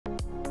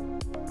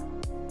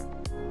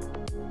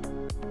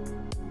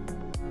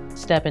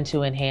Step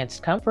into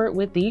enhanced comfort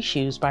with these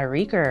shoes by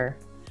Reker.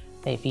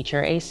 They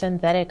feature a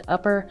synthetic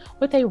upper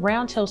with a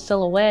round toe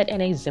silhouette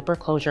and a zipper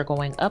closure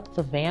going up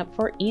the vamp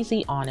for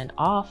easy on and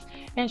off,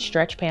 and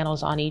stretch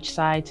panels on each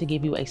side to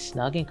give you a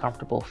snug and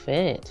comfortable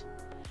fit.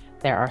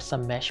 There are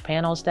some mesh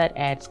panels that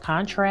adds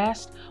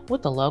contrast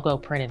with the logo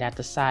printed at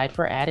the side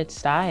for added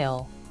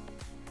style.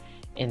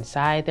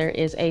 Inside, there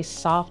is a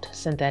soft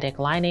synthetic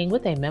lining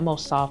with a Memo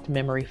Soft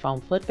memory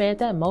foam footbed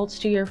that molds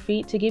to your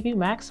feet to give you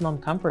maximum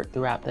comfort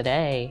throughout the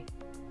day.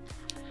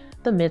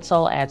 The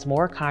midsole adds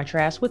more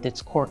contrast with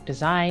its cork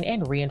design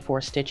and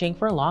reinforced stitching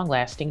for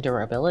long-lasting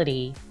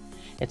durability.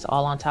 It's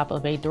all on top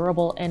of a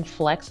durable and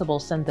flexible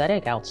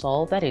synthetic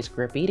outsole that is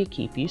grippy to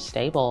keep you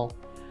stable.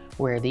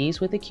 Wear these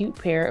with a cute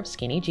pair of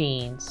skinny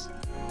jeans.